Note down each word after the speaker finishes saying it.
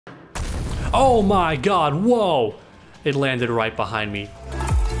Oh my god, whoa! It landed right behind me.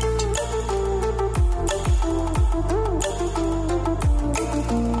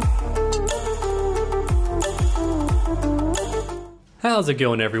 How's it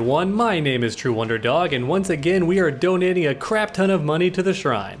going, everyone? My name is True Wonder Dog, and once again we are donating a crap ton of money to the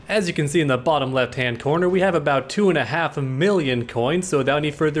shrine. As you can see in the bottom left hand corner, we have about 2.5 million coins, so without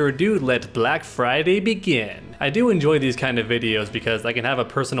any further ado, let Black Friday begin. I do enjoy these kind of videos because I can have a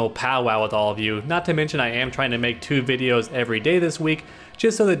personal powwow with all of you, not to mention I am trying to make 2 videos every day this week,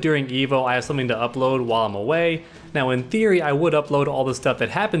 just so that during EVO I have something to upload while I'm away. Now in theory I would upload all the stuff that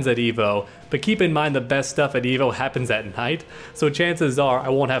happens at EVO, but keep in mind the best stuff at EVO happens at night, so chances are I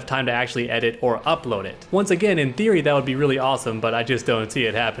won't have time to actually edit or upload it. Once again, in theory that would be really awesome, but I just don't see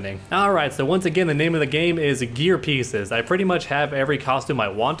it happening. Alright, so once again the name of the game is Gear Pieces. I pretty much have every costume I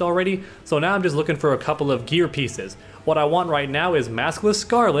want already, so now I'm just looking for a couple of gear pieces. What I want right now is Maskless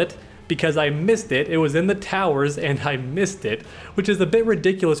Scarlet, because I missed it. It was in the towers and I missed it, which is a bit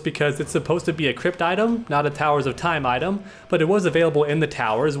ridiculous because it's supposed to be a crypt item, not a Towers of Time item, but it was available in the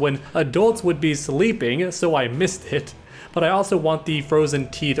towers when adults would be sleeping, so I missed it. But I also want the frozen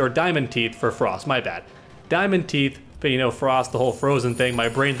teeth, or diamond teeth for Frost, my bad. Diamond teeth, but you know, Frost, the whole frozen thing, my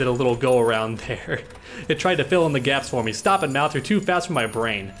brain did a little go around there. It tried to fill in the gaps for me. Stop it, mouth, you're too fast for my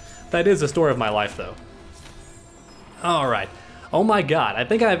brain. That is the story of my life though. Alright. Oh my god, I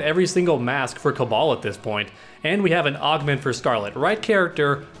think I have every single mask for Cabal at this point, and we have an augment for Scarlet. Right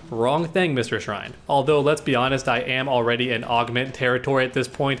character, wrong thing, Mr. Shrine. Although, let's be honest, I am already in augment territory at this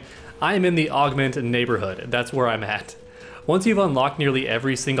point. I am in the augment neighborhood, that's where I'm at. Once you've unlocked nearly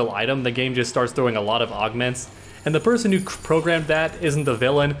every single item, the game just starts throwing a lot of augments, and the person who programmed that isn't the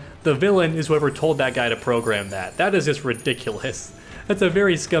villain is whoever told that guy to program that. That is just ridiculous. That's a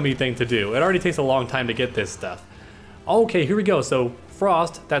very scummy thing to do. It already takes a long time to get this stuff. Okay, here we go. So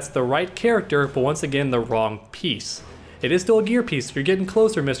Frost, that's the right character, but once again the wrong piece. It is still a gear piece. You're getting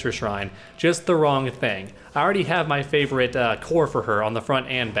closer, Mr. Shrine. Just the wrong thing. I already have my favorite core for her on the front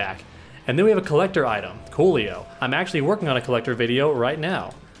and back. And then we have a collector item, Coolio. I'm actually working on a collector video right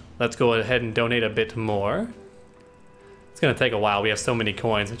now. Let's go ahead and donate a bit more. It's gonna take a while. We have so many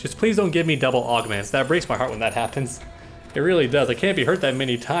coins. Just please don't give me double augments. That breaks my heart when that happens. It really does. I can't be hurt that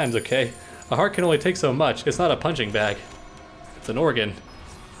many times, okay? A heart can only take so much. It's not a punching bag. It's an organ.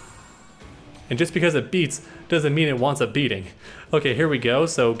 And just because it beats doesn't mean it wants a beating. Okay, here we go.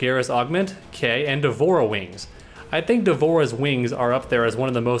 So Garrus Augment, K, and Devora Wings. I think Devora's wings are up there as one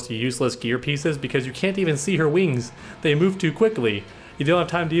of the most useless gear pieces because you can't even see her wings. They move too quickly. You don't have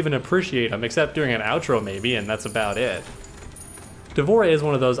time to even appreciate them, except during an outro maybe, and that's about it. Devora is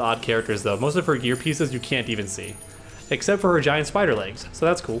one of those odd characters though. Most of her gear pieces you can't even see. Except for her giant spider legs, so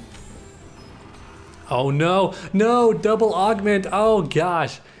that's cool. Oh no, no, double augment, oh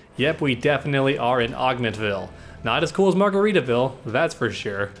gosh. Yep, we definitely are in Augmentville. Not as cool as Margaritaville, that's for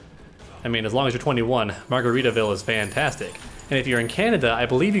sure. I mean, as long as you're 21, Margaritaville is fantastic. And if you're in Canada, I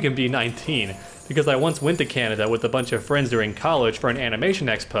believe you can be 19, because I once went to Canada with a bunch of friends during college for an animation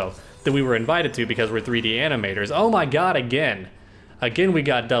expo that we were invited to because we're 3D animators. Oh my god, again. Again, we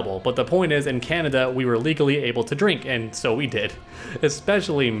got double, but the point is, in Canada, we were legally able to drink, and so we did.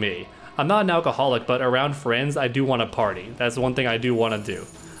 Especially me. I'm not an alcoholic, but around friends, I do want to party. That's one thing I do want to do.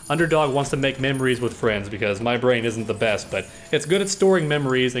 Underdog wants to make memories with friends because my brain isn't the best, but it's good at storing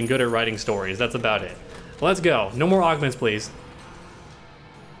memories and good at writing stories. That's about it. Let's go. No more augments, please.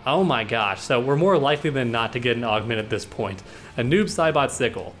 Oh my gosh, so we're more likely than not to get an augment at this point. A Noob Saibot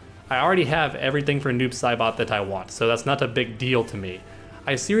Sickle. I already have everything for Noob Saibot that I want, so that's not a big deal to me.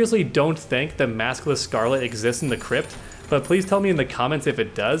 I seriously don't think the Maskless Scarlet exists in the crypt, but please tell me in the comments if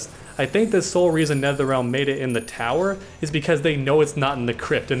it does. I think the sole reason NetherRealm made it in the tower is because they know it's not in the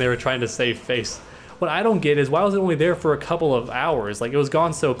crypt and they were trying to save face. What I don't get is why was it only there for a couple of hours? Like, it was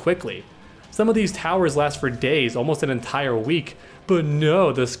gone so quickly. Some of these towers last for days, almost an entire week, but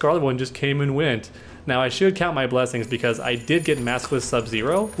no, the Scarlet one just came and went. Now I should count my blessings because I did get Maskless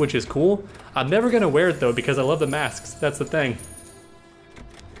Sub-Zero, which is cool. I'm never gonna wear it though because I love the masks, that's the thing.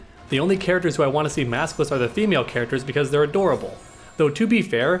 The only characters who I want to see maskless are the female characters because they're adorable. Though to be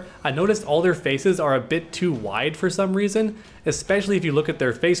fair, I noticed all their faces are a bit too wide for some reason, especially if you look at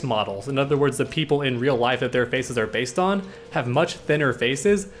their face models. In other words, the people in real life that their faces are based on have much thinner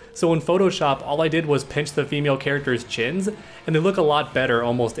faces, so in Photoshop all I did was pinch the female characters' chins, and they look a lot better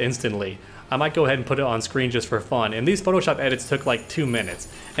almost instantly. I might go ahead and put it on screen just for fun, and these Photoshop edits took like 2 minutes,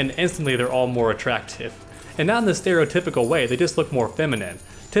 and instantly they're all more attractive. And not in the stereotypical way, they just look more feminine.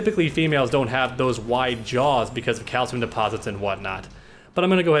 Typically females don't have those wide jaws because of calcium deposits and whatnot. But I'm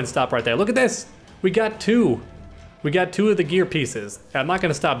gonna go ahead and stop right there. Look at this! We got 2! We got 2 of the gear pieces. I'm not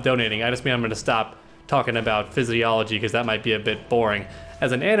gonna stop donating, I just mean I'm gonna stop talking about physiology because that might be a bit boring.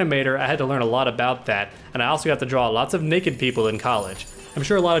 As an animator, I had to learn a lot about that, and I also got to draw lots of naked people in college. I'm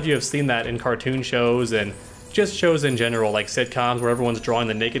sure a lot of you have seen that in cartoon shows and just shows in general, like sitcoms where everyone's drawing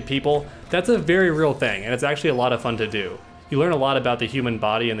the naked people. That's a very real thing, and it's actually a lot of fun to do. You learn a lot about the human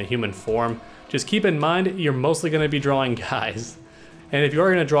body and the human form. Just keep in mind, you're mostly gonna be drawing guys. And if you are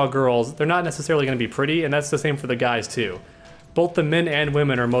gonna draw girls, they're not necessarily gonna be pretty, and that's the same for the guys too. Both the men and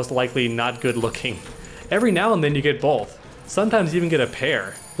women are most likely not good looking. Every now and then you get both. Sometimes you even get a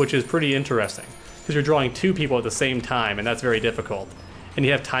pair, which is pretty interesting, because you're drawing 2 people at the same time, and that's very difficult. And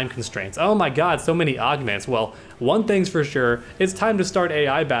you have time constraints. Oh my god, so many augments. Well, one thing's for sure, it's time to start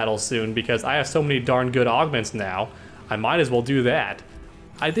AI battles soon, because I have so many darn good augments now, I might as well do that.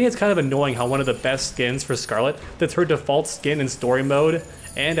 I think it's kind of annoying how one of the best skins for Scarlet, that's her default skin in story mode,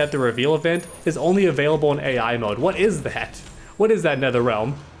 and at the reveal event, is only available in AI mode. What is that? What is that,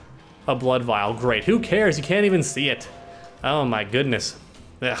 Netherrealm? A blood vial, great. Who cares? You can't even see it. Oh my goodness.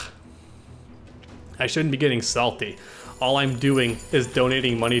 Ugh. I shouldn't be getting salty. All I'm doing is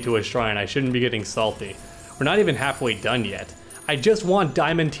donating money to a shrine. I shouldn't be getting salty. We're not even halfway done yet. I just want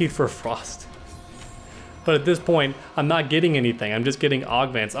diamond teeth for Frost. But at this point, I'm not getting anything. I'm just getting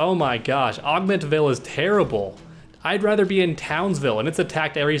augments. Oh my gosh, Augmentville is terrible. I'd rather be in Townsville, and it's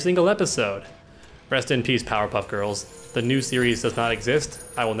attacked every single episode. Rest in peace, Powerpuff Girls. The new series does not exist.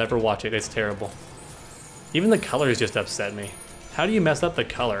 I will never watch it. It's terrible. Even the colors just upset me. How do you mess up the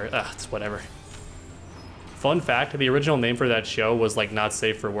color? Ugh, it's whatever. Fun fact, the original name for that show was like not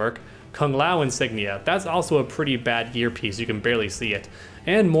safe for work. Kung Lao Insignia. That's also a pretty bad gear piece. You can barely see it.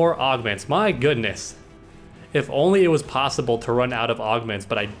 And more augments. My goodness. If only it was possible to run out of augments,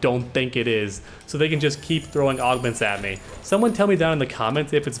 but I don't think it is. So they can just keep throwing augments at me. Someone tell me down in the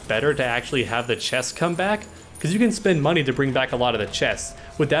comments if it's better to actually have the chests come back. Because you can spend money to bring back a lot of the chests.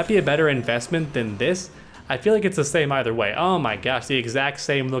 Would that be a better investment than this? I feel like it's the same either way. Oh my gosh, the exact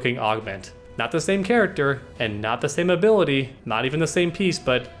same looking augment. Not the same character, and not the same ability, not even the same piece,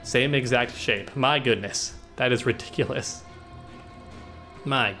 but same exact shape. My goodness, that is ridiculous.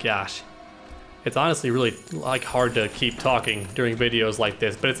 My gosh. It's honestly really like hard to keep talking during videos like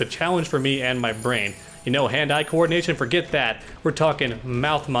this, but it's a challenge for me and my brain. You know, hand-eye coordination, forget that. We're talking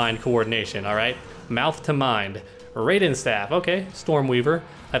mouth-mind coordination, all right? Mouth to mind. Raiden staff, okay, Stormweaver.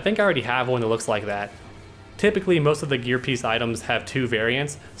 I think I already have one that looks like that. Typically, most of the gear piece items have 2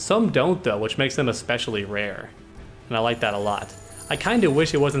 variants. Some don't though, which makes them especially rare. And I like that a lot. I kinda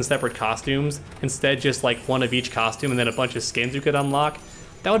wish it wasn't separate costumes, instead just like one of each costume and then a bunch of skins you could unlock.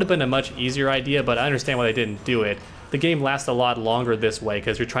 That would have been a much easier idea, but I understand why they didn't do it. The game lasts a lot longer this way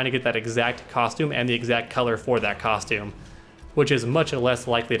because you're trying to get that exact costume and the exact color for that costume, which is much less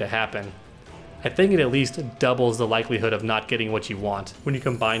likely to happen. I think it at least doubles the likelihood of not getting what you want when you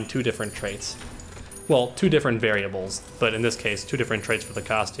combine 2 different traits. Well, 2 different variables, but in this case, 2 different traits for the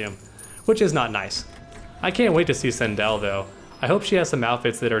costume, which is not nice. I can't wait to see Sindel though. I hope she has some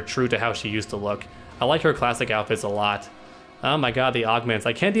outfits that are true to how she used to look. I like her classic outfits a lot. Oh my god, the augments.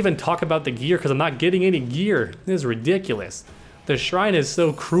 I can't even talk about the gear because I'm not getting any gear. This is ridiculous. The shrine is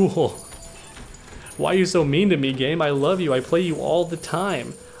so cruel. Why are you so mean to me, game? I love you. I play you all the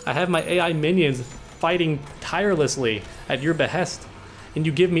time. I have my AI minions fighting tirelessly at your behest. And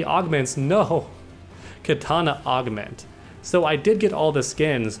you give me augments? No. Katana augment. So I did get all the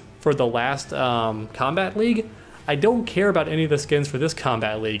skins for the last Combat League. I don't care about any of the skins for this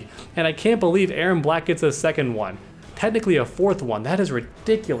Combat League. And I can't believe Aaron Black gets a second one. Technically a 4th one. That is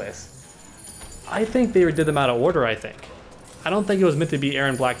ridiculous. I think they did them out of order, I think. I don't think it was meant to be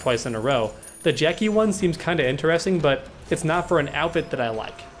Aaron Black twice in a row. The Jackie one seems kind of interesting, but it's not for an outfit that I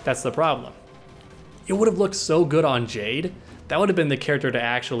like. That's the problem. It would have looked so good on Jade. That would have been the character to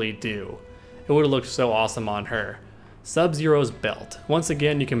actually do. It would have looked so awesome on her. Sub-Zero's belt. Once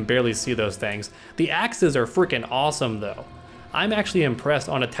again, you can barely see those things. The axes are freaking awesome though. I'm actually impressed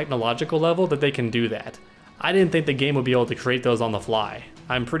on a technological level that they can do that. I didn't think the game would be able to create those on the fly.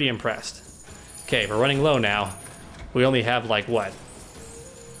 I'm pretty impressed. Okay, we're running low now. We only have like what?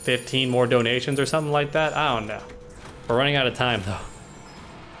 15 more donations or something like that? I don't know. We're running out of time though.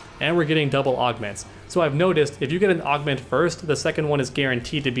 And we're getting double augments. So I've noticed if you get an augment first, the second one is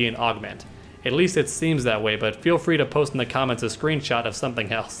guaranteed to be an augment. At least it seems that way, but feel free to post in the comments a screenshot of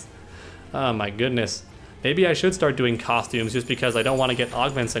something else. Oh my goodness. Maybe I should start doing costumes just because I don't want to get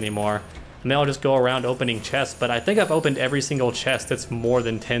augments anymore. And then I'll just go around opening chests, but I think I've opened every single chest that's more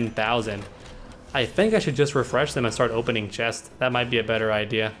than 10,000. I think I should just refresh them and start opening chests. That might be a better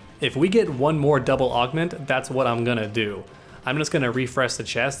idea. If we get one more double augment, that's what I'm gonna do. I'm just gonna refresh the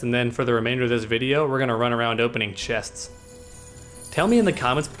chest, and then for the remainder of this video, we're gonna run around opening chests. Tell me in the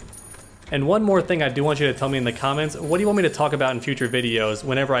comments, and one more thing I do want you to tell me in the comments, what do you want me to talk about in future videos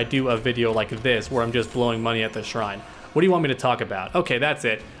whenever I do a video like this where I'm just blowing money at the shrine? What do you want me to talk about? Okay, that's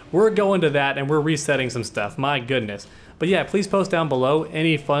it. We're going to that and we're resetting some stuff, my goodness. But yeah, please post down below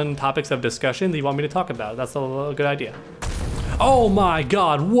any fun topics of discussion that you want me to talk about. That's a good idea. Oh my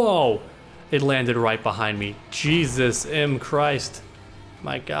god, whoa! It landed right behind me. Jesus M. Christ.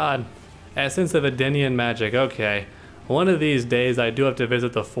 My god. Essence of Edenian magic, okay. One of these days I do have to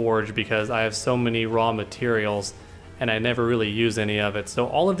visit the forge because I have so many raw materials and I never really use any of it. So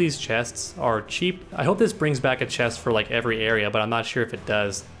all of these chests are cheap. I hope this brings back a chest for like every area, but I'm not sure if it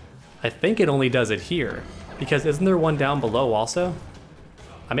does. I think it only does it here, because isn't there one down below also?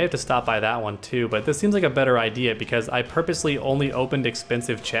 I may have to stop by that one too, but this seems like a better idea because I purposely only opened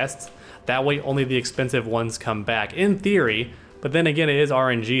expensive chests. That way only the expensive ones come back, in theory, but then again it is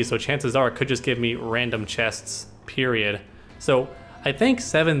RNG, so chances are it could just give me random chests, period. So I think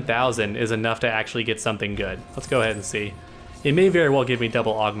 7,000 is enough to actually get something good. Let's go ahead and see. It may very well give me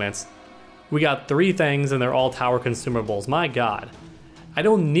double augments. We got 3 things and they're all tower consumables, my god. I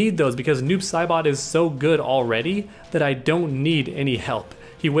don't need those because Noob Saibot is so good already that I don't need any help.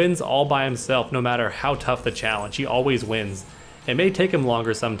 He wins all by himself no matter how tough the challenge, he always wins. It may take him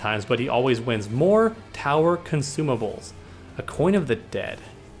longer sometimes, but he always wins. More tower consumables. A coin of the dead.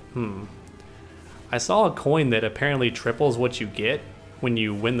 I saw a coin that apparently triples what you get when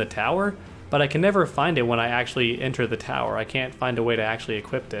you win the tower, but I can never find it when I actually enter the tower. I can't find a way to actually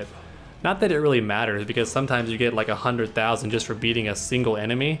equip it. Not that it really matters, because sometimes you get like 100,000 just for beating a single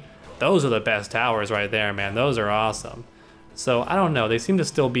enemy. Those are the best towers right there, man. Those are awesome. So I don't know, they seem to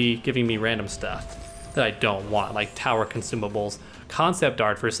still be giving me random stuff that I don't want, like tower consumables. Concept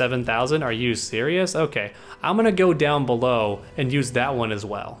art for 7,000, are you serious? Okay, I'm gonna go down below and use that one as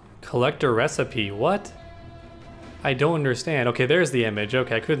well. Collector recipe, what? I don't understand. Okay, there's the image.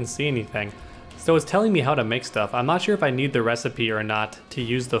 Okay, I couldn't see anything. So it's telling me how to make stuff. I'm not sure if I need the recipe or not to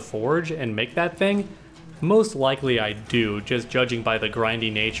use the forge and make that thing. Most likely I do, just judging by the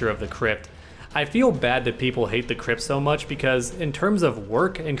grindy nature of the crypt. I feel bad that people hate the crypt so much because in terms of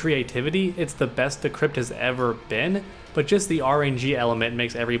work and creativity, it's the best the crypt has ever been, but just the RNG element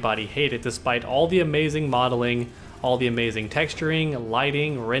makes everybody hate it despite all the amazing modeling, all the amazing texturing,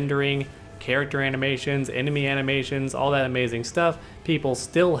 lighting, rendering, character animations, enemy animations, all that amazing stuff. People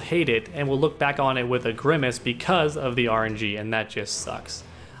still hate it and will look back on it with a grimace because of the RNG, and that just sucks.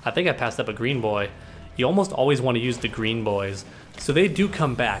 I think I passed up a green boy. You almost always want to use the green boys, so they do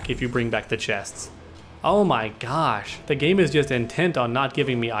come back if you bring back the chests. Oh my gosh, the game is just intent on not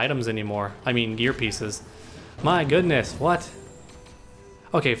giving me items anymore. I mean gear pieces. My goodness, what?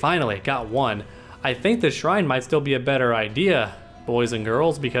 Okay, finally, got one. I think the shrine might still be a better idea, boys and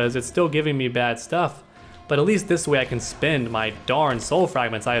girls, because it's still giving me bad stuff. But at least this way I can spend my darn soul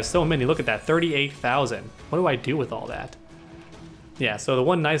fragments. I have so many, look at that, 38,000. What do I do with all that? Yeah, so the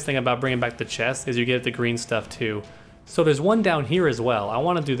one nice thing about bringing back the chest is you get the green stuff too. So there's one down here as well. I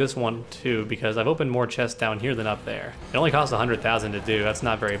want to do this one too because I've opened more chests down here than up there. It only costs 100,000 to do. That's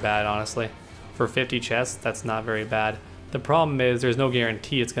not very bad, honestly. For 50 chests, that's not very bad. The problem is there's no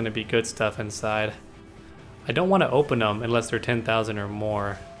guarantee it's going to be good stuff inside. I don't want to open them unless they're 10,000 or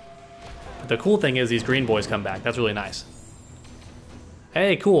more. But the cool thing is these green boys come back. That's really nice.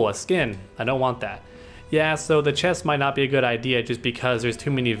 Hey, cool, a skin. I don't want that. Yeah, so the chest might not be a good idea just because there's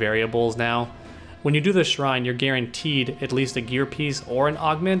too many variables now. When you do the shrine, you're guaranteed at least a gear piece or an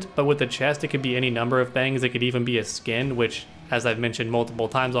augment, but with the chest it could be any number of things. It could even be a skin, which, as I've mentioned multiple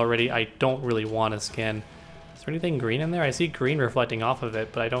times already, I don't really want a skin. Is there anything green in there? I see green reflecting off of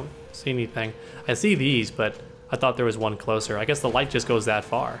it, but I don't see anything. I see these, but I thought there was one closer. I guess the light just goes that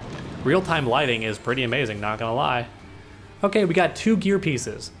far. Real-time lighting is pretty amazing, not gonna lie. Okay, we got 2 gear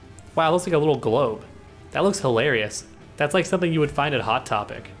pieces. Wow, looks like a little globe. That looks hilarious. That's like something you would find at Hot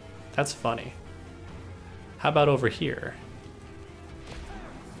Topic. That's funny. How about over here?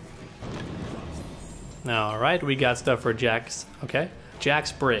 Alright, we got stuff for Jax. Okay,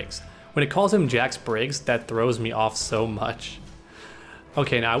 Jax Briggs. When it calls him Jax Briggs, that throws me off so much.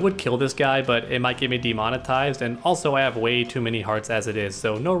 Okay, now I would kill this guy, but it might get me demonetized, and also I have way too many hearts as it is,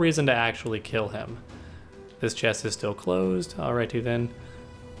 so no reason to actually kill him. This chest is still closed. Alrighty then.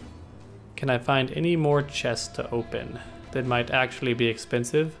 Can I find any more chests to open that might actually be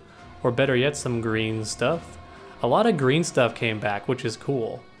expensive? Or better yet, some green stuff? A lot of green stuff came back, which is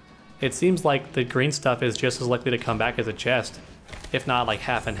cool. It seems like the green stuff is just as likely to come back as a chest, if not like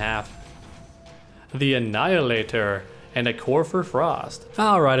half and half. The Annihilator. and a core for Frost.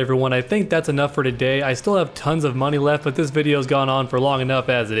 Alright everyone, I think that's enough for today. I still have tons of money left, but this video's gone on for long enough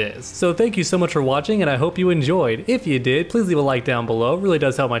as it is. So thank you so much for watching, and I hope you enjoyed. If you did, please leave a like down below, it really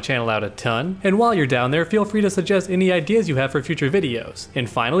does help my channel out a ton. And while you're down there, feel free to suggest any ideas you have for future videos. And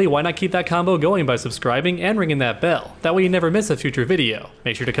finally, why not keep that combo going by subscribing and ringing that bell? That way you never miss a future video.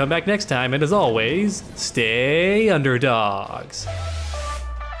 Make sure to come back next time, and as always, stay underdogs.